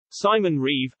Simon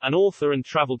Reeve, an author and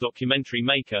travel documentary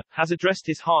maker, has addressed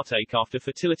his heartache after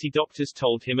fertility doctors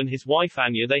told him and his wife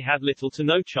Anya they had little to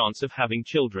no chance of having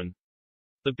children.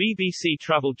 The BBC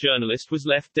travel journalist was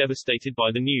left devastated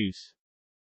by the news.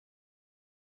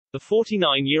 The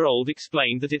 49-year-old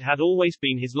explained that it had always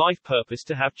been his life purpose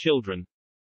to have children.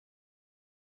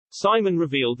 Simon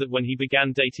revealed that when he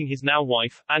began dating his now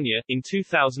wife, Anya, in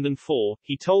 2004,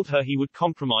 he told her he would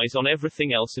compromise on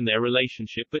everything else in their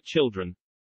relationship but children.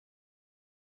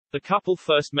 The couple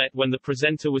first met when the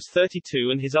presenter was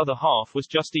 32 and his other half was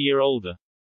just a year older.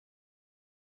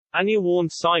 Anya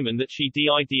warned Simon that she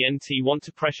didn't want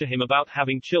to pressure him about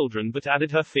having children but added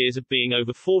her fears of being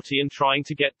over 40 and trying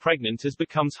to get pregnant as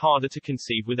becomes harder to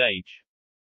conceive with age.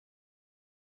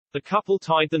 The couple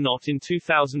tied the knot in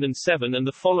 2007 and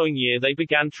the following year they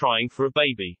began trying for a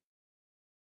baby.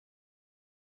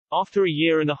 After a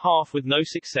year and a half with no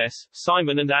success,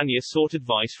 Simon and Anya sought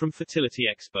advice from fertility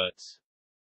experts.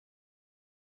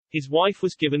 His wife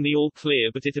was given the all clear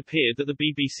but it appeared that the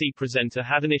BBC presenter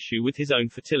had an issue with his own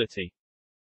fertility.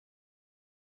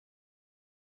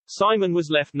 Simon was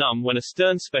left numb when a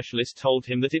stern specialist told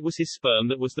him that it was his sperm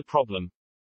that was the problem.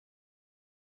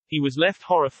 He was left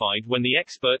horrified when the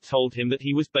expert told him that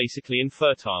he was basically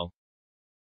infertile.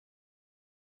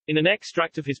 In an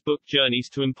extract of his book Journeys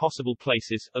to Impossible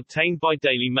Places, obtained by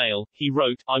Daily Mail, he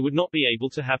wrote, "I would not be able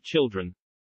to have children.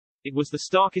 It was the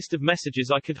starkest of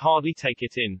messages, I could hardly take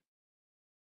it in."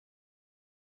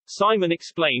 Simon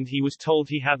explained he was told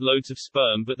he had loads of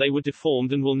sperm but they were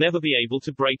deformed and will never be able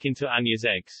to break into Anya's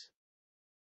eggs.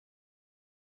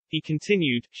 He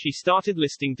continued, "She started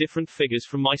listing different figures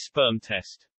from my sperm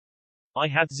test. I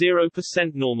had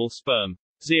 0% normal sperm.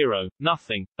 0.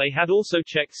 Nothing. They had also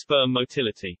checked sperm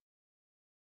motility.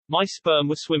 My sperm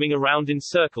were swimming around in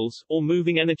circles, or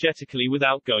moving energetically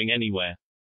without going anywhere.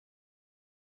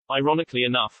 Ironically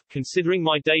enough, considering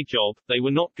my day job, they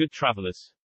were not good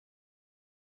travelers."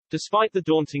 Despite the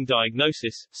daunting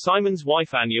diagnosis, Simon's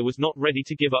wife Anya was not ready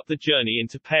to give up the journey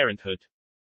into parenthood.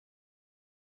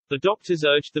 The doctors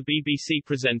urged the BBC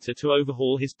presenter to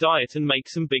overhaul his diet and make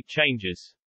some big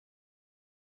changes.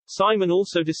 Simon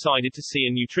also decided to see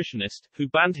a nutritionist, who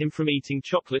banned him from eating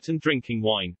chocolate and drinking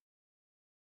wine.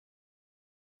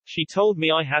 "She told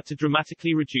me I had to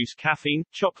dramatically reduce caffeine,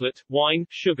 chocolate, wine,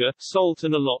 sugar, salt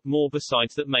and a lot more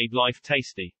besides that made life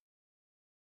tasty.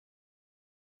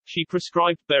 She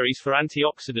prescribed berries for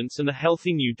antioxidants and a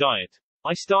healthy new diet.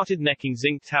 I started necking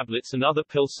zinc tablets and other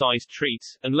pill-sized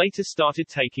treats, and later started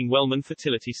taking Wellman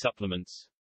fertility supplements."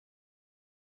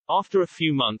 After a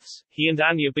few months, he and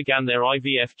Anya began their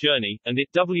IVF journey, and it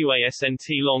wasn't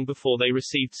long before they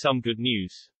received some good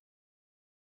news.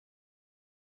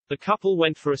 The couple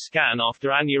went for a scan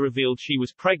after Anya revealed she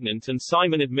was pregnant and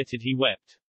Simon admitted he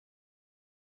wept.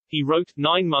 He wrote,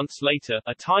 9 months later,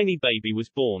 a tiny baby was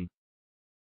born.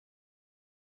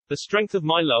 The strength of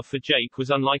my love for Jake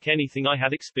was unlike anything I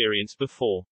had experienced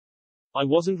before. I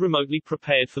wasn't remotely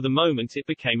prepared for the moment it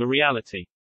became a reality.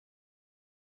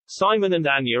 Simon and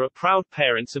Anya are proud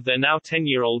parents of their now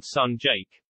 10-year-old son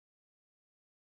Jake.